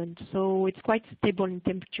environment. So it's quite stable in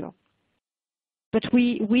temperature. But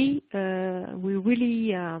we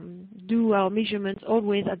really do our measurements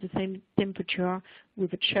always at the same temperature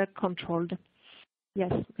with a check controlled.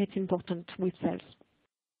 Yes, it's important with cells.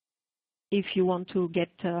 If you want to get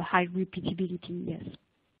high repeatability, yes.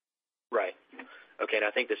 Right. Okay, and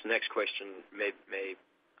I think this next question may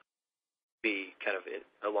be kind of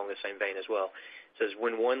along the same vein as well. It says,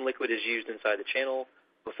 when one liquid is used inside the channel,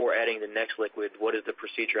 before adding the next liquid, what is the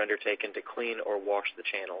procedure undertaken to clean or wash the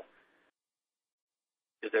channel?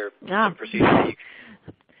 Is there some procedure that you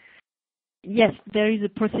can... Yes, there is a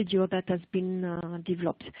procedure that has been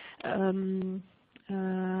developed.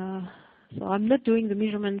 So I'm not doing the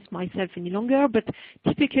measurements myself any longer, but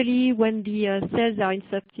typically when the cells are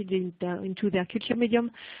inserted into their culture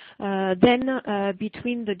medium, then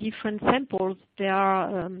between the different samples, there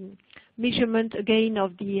are measurement again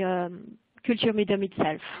of the culture medium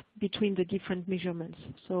itself between the different measurements.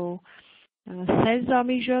 So cells are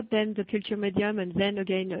measured, then the culture medium, and then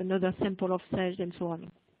again another sample of cells and so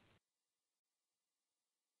on.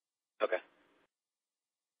 Okay.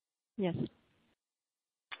 Yes.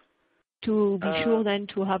 To be sure then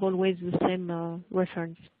to have always the same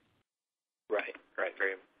reference. Right.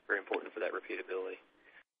 Very, very important for that repeatability.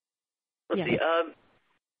 Let's yes. see.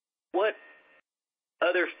 What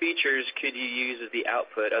other features could you use as the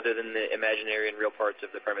output other than the imaginary and real parts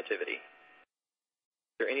of the permittivity?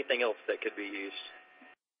 Is there anything else that could be used?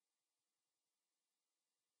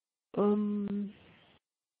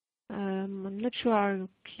 I'm not sure I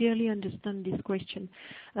clearly understand this question.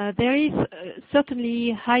 There is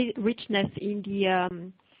certainly high richness in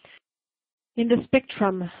the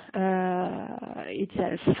spectrum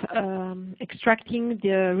itself, extracting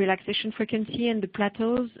the relaxation frequency and the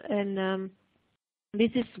plateaus, and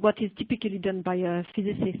this is what is typically done by a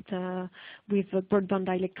physicist with broadband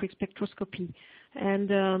dielectric spectroscopy.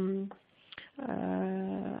 And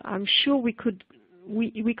I'm sure we could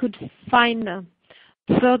find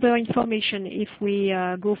further information if we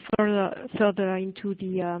go further into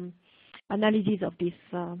the analysis of this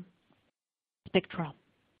spectra.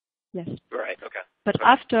 Yes. Right. Okay. But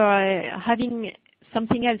after having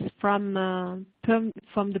something else from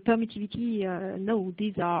the permittivity, no,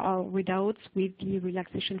 these are our readouts with the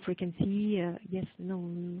relaxation frequency. Yes,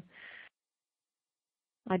 no,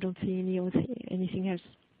 I don't see anything else.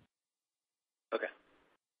 Okay.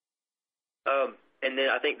 And then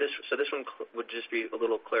I think this one would just be a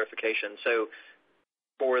little clarification. So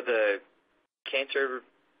for the cancer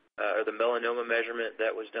or the melanoma measurement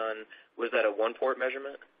that was done, was that a one-port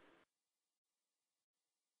measurement?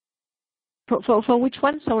 For which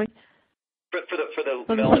one? Sorry. For the For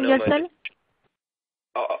the melanoma. single cell?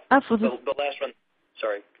 For the last one.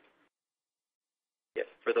 Sorry. Yeah,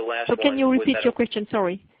 for the last so one. Can you repeat your question?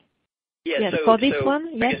 Sorry. Yeah. Yes. So, for this one,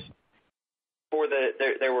 yes. For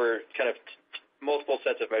there were kind of multiple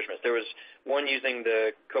sets of measurements. There was one using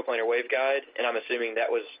the coplanar waveguide, and I'm assuming that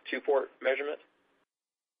was two-port measurement.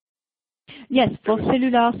 Yes, for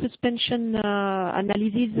cellular suspension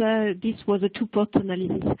analysis, this was a two-port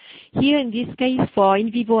analysis. Here, in this case, for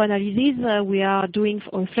in vivo analysis, we are doing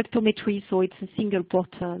reflectometry, so it's a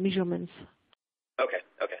single-port measurements. Okay,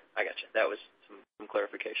 I got you. That was some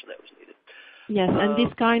clarification that was needed. Yes, and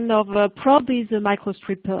this kind of probe is a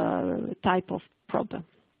microstrip type of probe,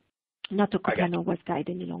 not a coplanar waveguide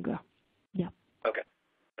any longer. Yeah.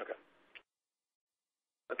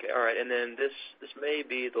 Okay, all right, and then this may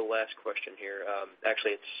be the last question here.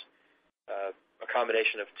 Actually, it's a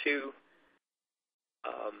combination of two.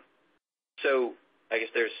 So I guess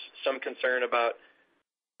there's some concern about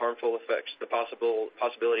harmful effects, the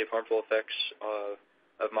possibility of harmful effects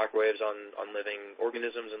of microwaves on living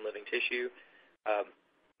organisms and living tissue.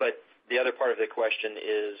 But the other part of the question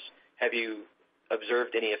is, have you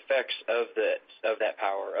observed any effects of that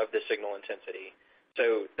power, of the signal intensity?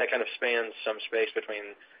 So that kind of spans some space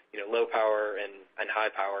between low power and high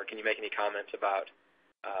power. Can you make any comments about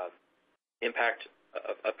impact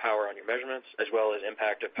of power on your measurements, as well as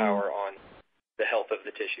impact of power on the health of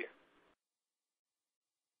the tissue?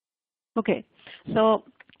 Okay, so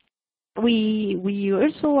we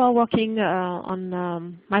also are working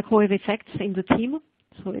on microwave effects in the team.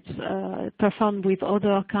 So it's performed with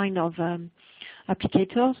other kind of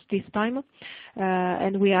applicators this time,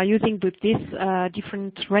 and we are using with this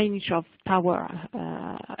different range of power.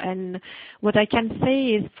 And what I can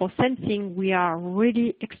say is, for sensing, we are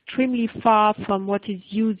really extremely far from what is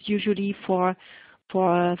used usually for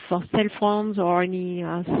cell phones or any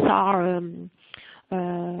SAR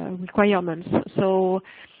requirements. So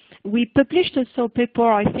we published also a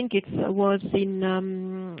paper, I think it was in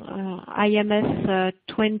IMS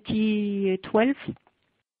 2012,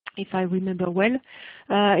 if I remember well.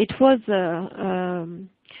 It was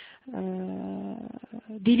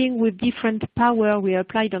dealing with different power we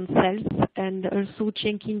applied on cells, and also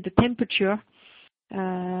checking the temperature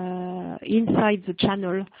inside the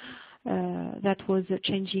channel that was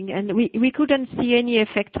changing. And we couldn't see any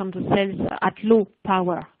effect on the cells at low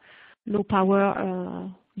power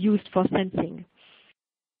used for sensing.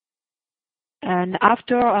 And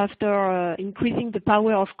after increasing the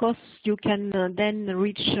power, of course, you can then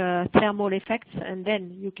reach thermal effects, and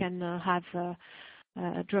then you can have a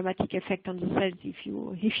dramatic effect on the cells if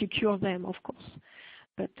you cure them, of course.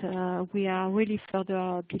 But we are really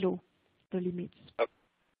further below the limits. Okay.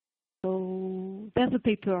 So there's a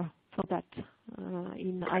paper for that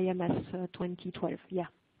in IMS 2012. Yeah,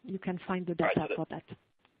 you can find the data for that.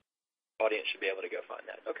 Audience should be able to go find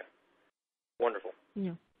that. Okay. Wonderful.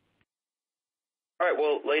 Yeah. All right,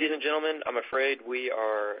 well, ladies and gentlemen, I'm afraid we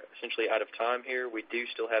are essentially out of time here. We do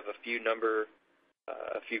still have a few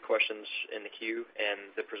questions in the queue,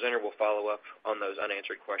 and the presenter will follow up on those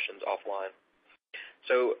unanswered questions offline.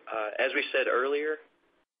 So, as we said earlier,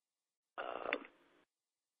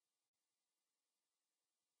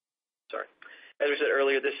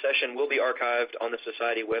 this session will be archived on the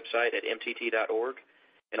Society website at mtt.org,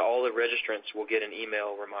 and all the registrants will get an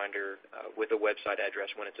email reminder with a website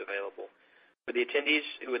address when it's available. For the attendees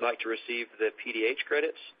who would like to receive the PDH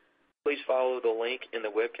credits, please follow the link in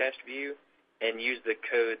the webcast view and use the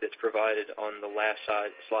code that's provided on the last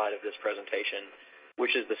slide of this presentation,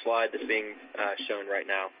 which is the slide that's being shown right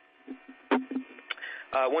now.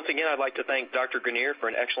 Once again, I'd like to thank Dr. Grenier for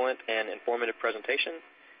an excellent and informative presentation.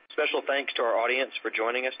 Special thanks to our audience for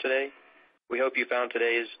joining us today. We hope you found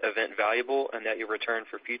today's event valuable and that you'll return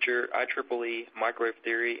for future IEEE Microwave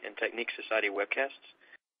Theory and Technique Society webcasts.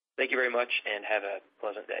 Thank you very much, and have a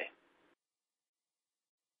pleasant day.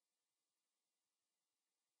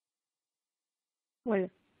 Well,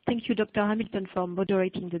 thank you, Dr. Hamilton, for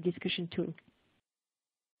moderating the discussion too.